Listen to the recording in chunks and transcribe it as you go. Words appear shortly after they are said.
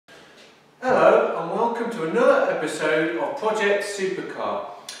welcome to another episode of Project Supercar.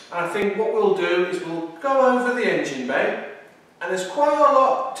 And I think what we'll do is we'll go over the engine bay, and there's quite a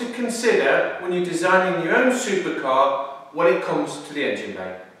lot to consider when you're designing your own supercar when it comes to the engine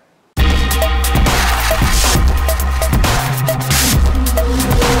bay.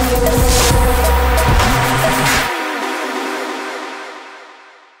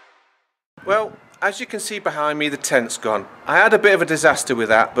 Well, as you can see behind me, the tent's gone. I had a bit of a disaster with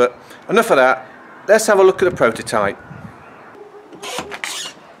that, but enough of that. Let's have a look at the prototype.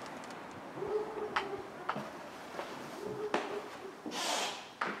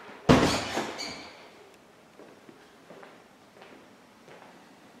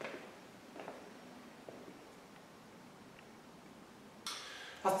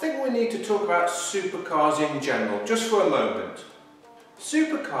 I think we need to talk about supercars in general, just for a moment.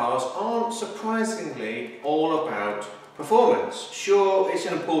 Supercars aren't surprisingly all about performance. Sure, it's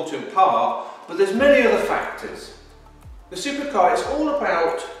an important part, but there's many other factors. The supercar is all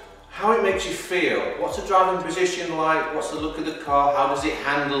about how it makes you feel. What's the driving position like? What's the look of the car? How does it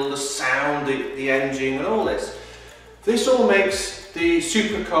handle the sound, the engine, and all this? This all makes the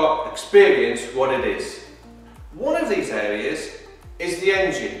supercar experience what it is. One of these areas is the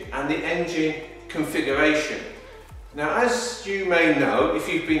engine and the engine configuration. Now, as you may know, if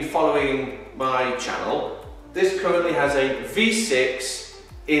you've been following my channel, this currently has a V6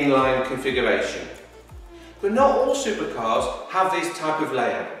 inline configuration. But not all supercars have this type of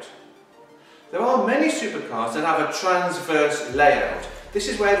layout. There are many supercars that have a transverse layout. This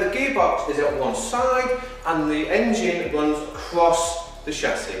is where the gearbox is at one side and the engine runs across the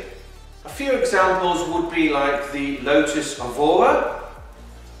chassis. A few examples would be like the Lotus Evora,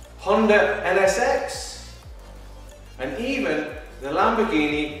 Honda NSX, and even the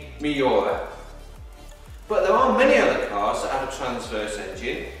Lamborghini Miura. But there are many other cars that have a transverse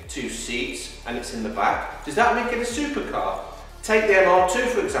engine, 2 seats, and it's in the back. Does that make it a supercar? Take the MR2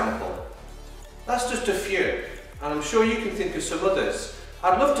 for example. That's just a few, and I'm sure you can think of some others.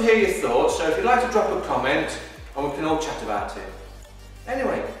 I'd love to hear your thoughts, so if you'd like to drop a comment, and we can all chat about it.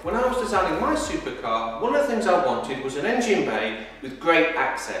 Anyway, when I was designing my supercar, one of the things I wanted was an engine bay with great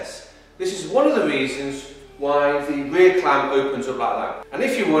access. This is one of the reasons why the rear clam opens up like that. And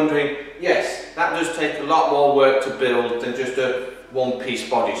if you're wondering, yes, that does take a lot more work to build than just a one-piece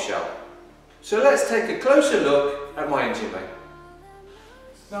body shell. So let's take a closer look at my engine bay.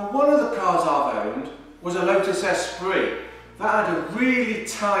 Now, one of the cars I've owned was a Lotus Esprit. That had a really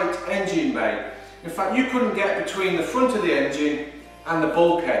tight engine bay. In fact, you couldn't get between the front of the engine and the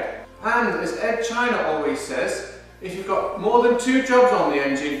bulkhead. And as Ed China always says, if you've got more than 2 jobs on the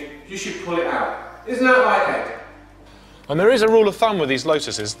engine, you should pull it out. Isn't that right, Ed? And there is a rule of thumb with these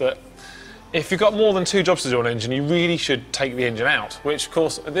Lotuses that if you've got more than 2 jobs to do on an engine, you really should take the engine out, which of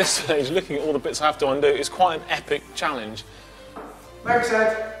course at this stage, looking at all the bits I have to undo, is quite an epic challenge. Thanks,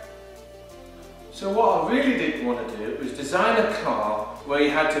 Ed. So what I really didn't want to do was design a car where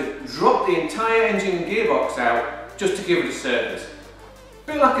you had to drop the entire engine and gearbox out just to give it a service. A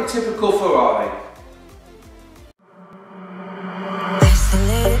bit like a typical Ferrari.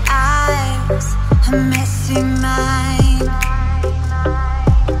 A messy mind.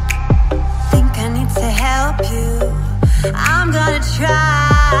 Think I need to help you. I'm gonna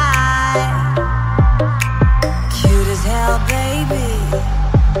try. Cute as hell, baby.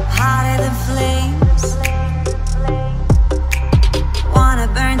 Hotter than flames. Wanna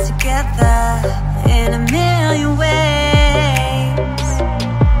burn together in a million ways.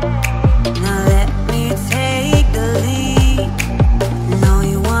 Now let me take the lead. Know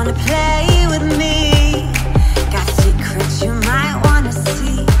you wanna play.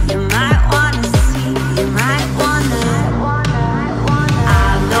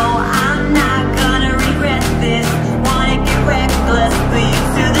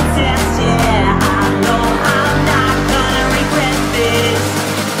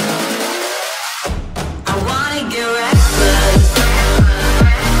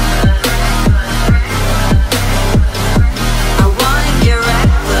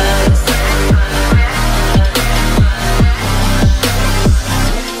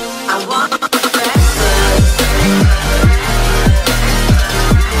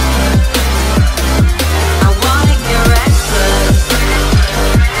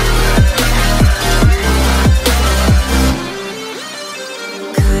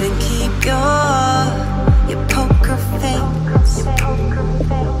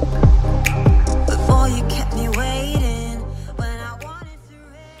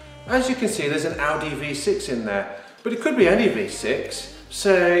 As you can see, there's an Audi V6 in there, but it could be any V6.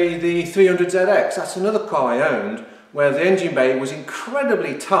 Say the 300ZX, that's another car I owned, where the engine bay was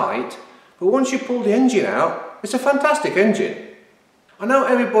incredibly tight, but once you pull the engine out, it's a fantastic engine. I know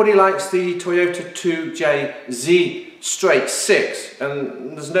everybody likes the Toyota 2JZ straight 6,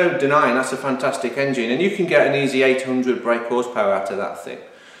 and there's no denying that's a fantastic engine, and you can get an easy 800 brake horsepower out of that thing.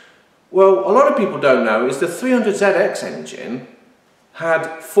 Well, a lot of people don't know is the 300ZX engine had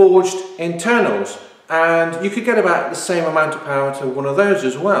forged internals, and you could get about the same amount of power to one of those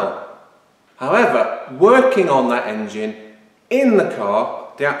as well. However, working on that engine in the car,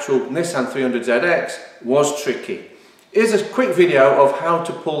 the actual Nissan 300ZX, was tricky. Here's a quick video of how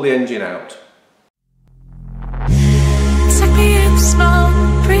to pull the engine out. Take me in slow,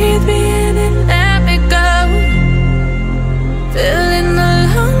 breathe me in and let me go. Filling the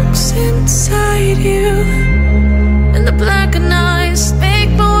lungs inside you, and the blackened eyes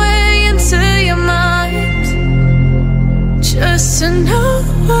make my way into your mind. Just to know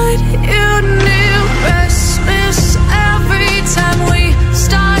what you knew. Restless every time we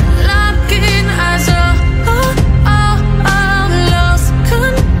start locking eyes up.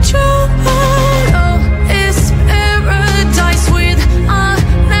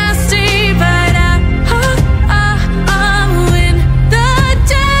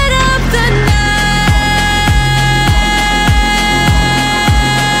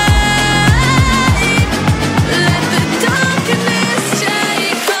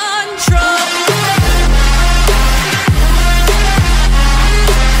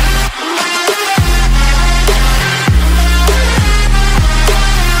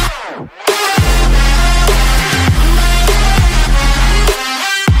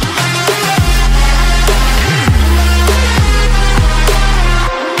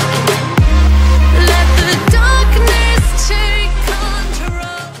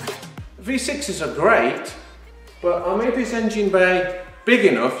 V6s are great, but I made this engine bay big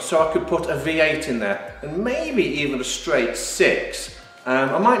enough so I could put a V8 in there, and maybe even a straight 6.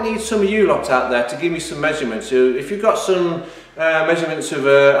 I might need some of you lot out there to give me some measurements. So if you've got some measurements of,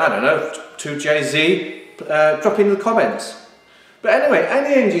 I don't know, 2JZ, drop in the comments. But anyway,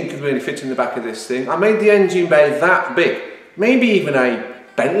 any engine could really fit in the back of this thing. I made the engine bay that big, maybe even a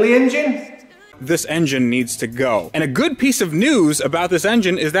Bentley engine. This engine needs to go. And a good piece of news about this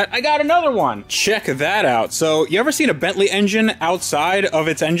engine is that I got another one. Check that out. So you ever seen a Bentley engine outside of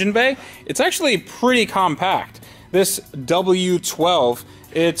its engine bay? It's actually pretty compact. This W12,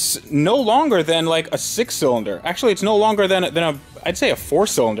 it's no longer than like a 6-cylinder. Actually, it's no longer than I'd say a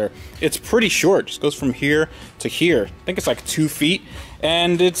 4-cylinder. It's pretty short. It just goes from here to here. I think it's like 2 feet.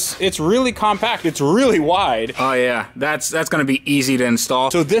 And it's really compact. It's really wide. Oh yeah, that's gonna be easy to install.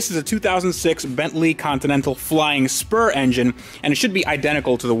 So this is a 2006 Bentley Continental Flying Spur engine, and it should be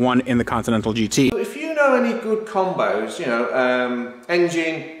identical to the one in the Continental GT. If you know any good combos, you know,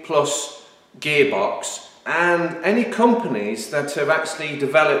 engine plus gearbox, and any companies that have actually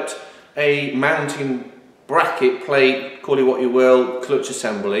developed a mounting bracket, plate, call it what you will, clutch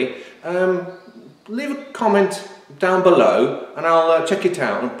assembly, leave a comment down below and I'll check it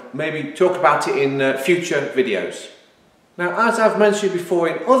out and maybe talk about it in future videos. Now, as I've mentioned before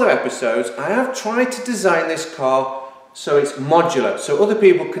in other episodes, I have tried to design this car so it's modular, so other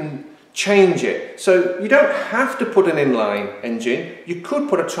people can change it. So you don't have to put an inline engine, you could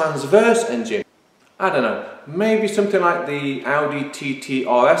put a transverse engine. I don't know, maybe something like the Audi TT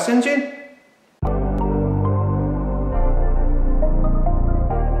RS engine?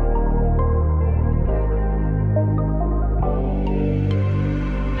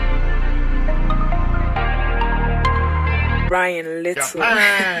 Brian Little.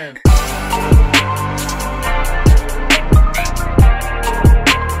 Japan.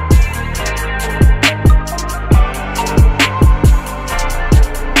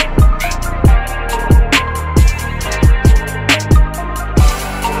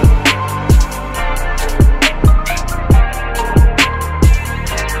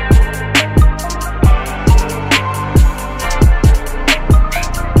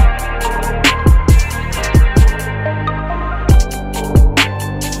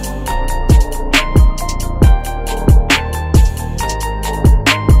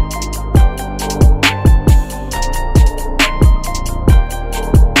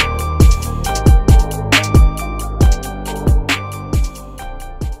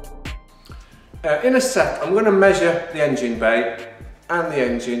 In a sec, I'm going to measure the engine bay and the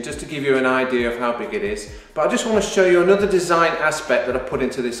engine just to give you an idea of how big it is, but I just want to show you another design aspect that I put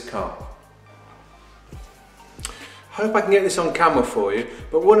into this car. I hope I can get this on camera for you,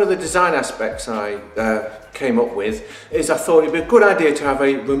 but one of the design aspects I came up with is I thought it'd be a good idea to have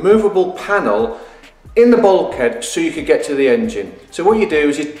a removable panel in the bulkhead so you could get to the engine. So what you do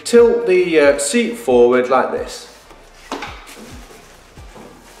is you tilt the seat forward like this.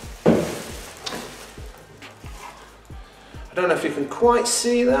 don't know if you can quite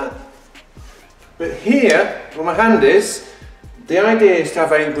see that, but here, where my hand is, the idea is to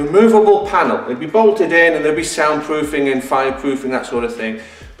have a removable panel. It'd be bolted in and there'd be soundproofing and fireproofing, that sort of thing.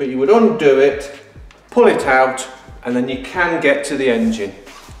 But you would undo it, pull it out, and then you can get to the engine.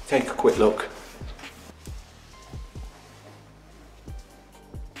 Take a quick look.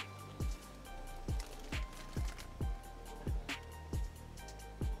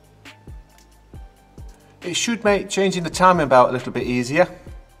 It should make changing the timing belt a little bit easier.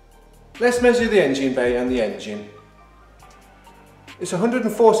 Let's measure the engine bay and the engine. It's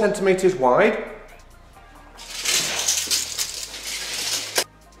 104 centimetres wide.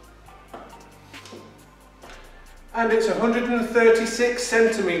 And it's 136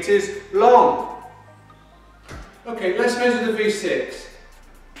 centimetres long. Okay, let's measure the V6.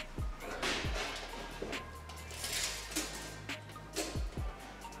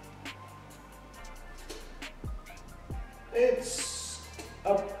 It's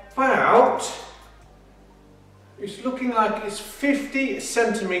about, it's looking like it's 50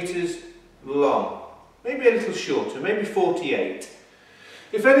 centimetres long. Maybe a little shorter, maybe 48.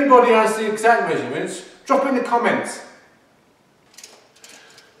 If anybody has the exact measurements, drop in the comments.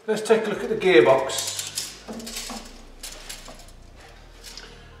 Let's take a look at the gearbox.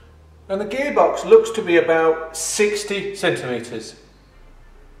 And the gearbox looks to be about 60 centimetres.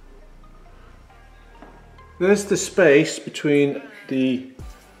 There's the space between the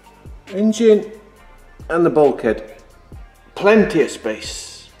engine and the bulkhead. Plenty of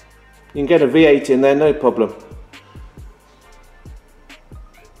space. You can get a V8 in there, no problem.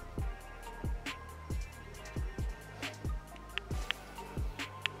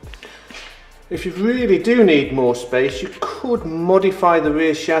 If you really do need more space, you could modify the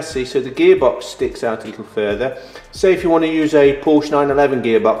rear chassis so the gearbox sticks out a little further. Say if you want to use a Porsche 911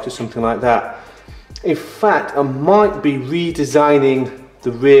 gearbox or something like that. In fact, I might be redesigning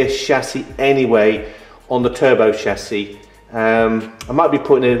the rear chassis anyway on the turbo chassis. I might be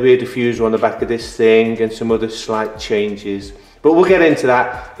putting a rear diffuser on the back of this thing and some other slight changes. But we'll get into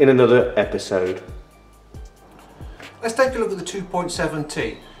that in another episode. Let's take a look at the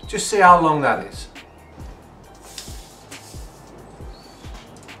 2.7T. Just see how long that is.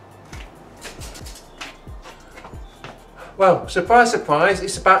 Well, surprise, surprise,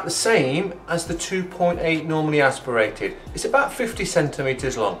 it's about the same as the 2.8 normally aspirated. It's about 50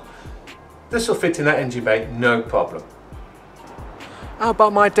 centimetres long. This will fit in that engine bay, no problem. How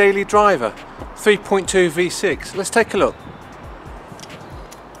about my daily driver? 3.2 V6. Let's take a look.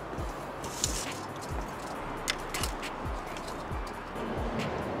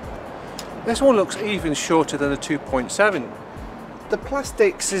 This one looks even shorter than the 2.7. The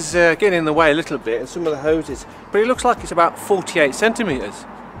plastics is getting in the way a little bit and some of the hoses, but it looks like it's about 48 centimetres.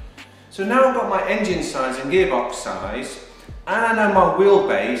 So now I've got my engine size and gearbox size, and I know my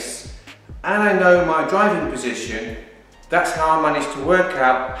wheelbase, and I know my driving position. That's how I managed to work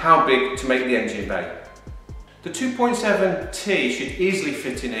out how big to make the engine bay. The 2.7T should easily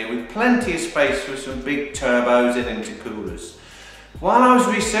fit in here with plenty of space for some big turbos and intercoolers. While I was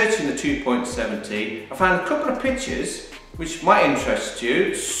researching the 2.7T, I found a couple of pictures which might interest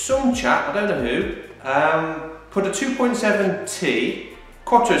you. Some chap, I don't know who, put a 2.7T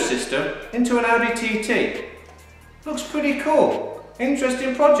quattro system into an Audi TT. Looks pretty cool.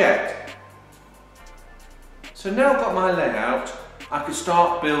 Interesting project. So now I've got my layout, I can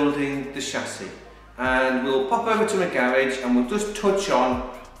start building the chassis. And we'll pop over to my garage and we'll just touch on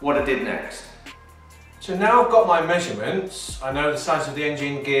what I did next. So now I've got my measurements, I know the size of the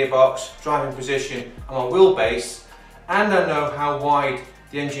engine, gearbox, driving position and my wheelbase, and I know how wide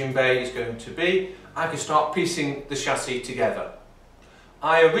the engine bay is going to be. I can start piecing the chassis together.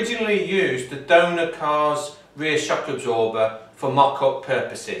 I originally used the donor car's rear shock absorber for mock-up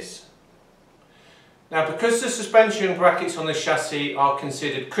purposes. Now because the suspension brackets on the chassis are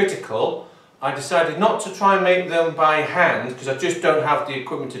considered critical, I decided not to try and make them by hand because I just don't have the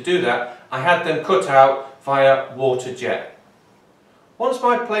equipment to do that. I had them cut out via water jet. Once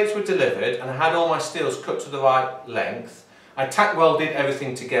my plates were delivered and I had all my steels cut to the right length, I tack welded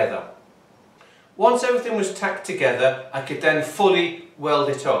everything together. Once everything was tacked together, I could then fully weld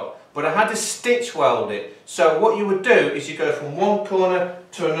it up. But I had to stitch weld it. So what you would do is you go from one corner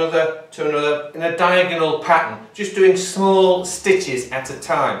to another in a diagonal pattern, just doing small stitches at a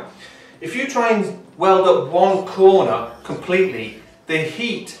time. If you try and weld up one corner completely, the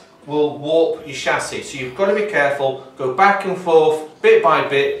heat will warp your chassis. So you've got to be careful, go back and forth, bit by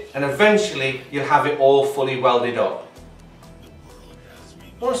bit, and eventually you'll have it all fully welded up.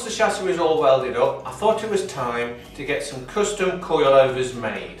 Once the chassis was all welded up, I thought it was time to get some custom coilovers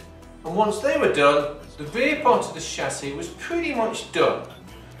made. And once they were done, the rear part of the chassis was pretty much done.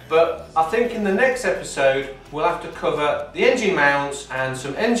 But I think in the next episode we'll have to cover the engine mounts and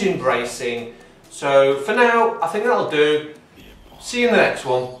some engine bracing. So for now, I think that'll do. See you in the next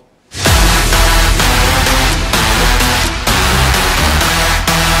one.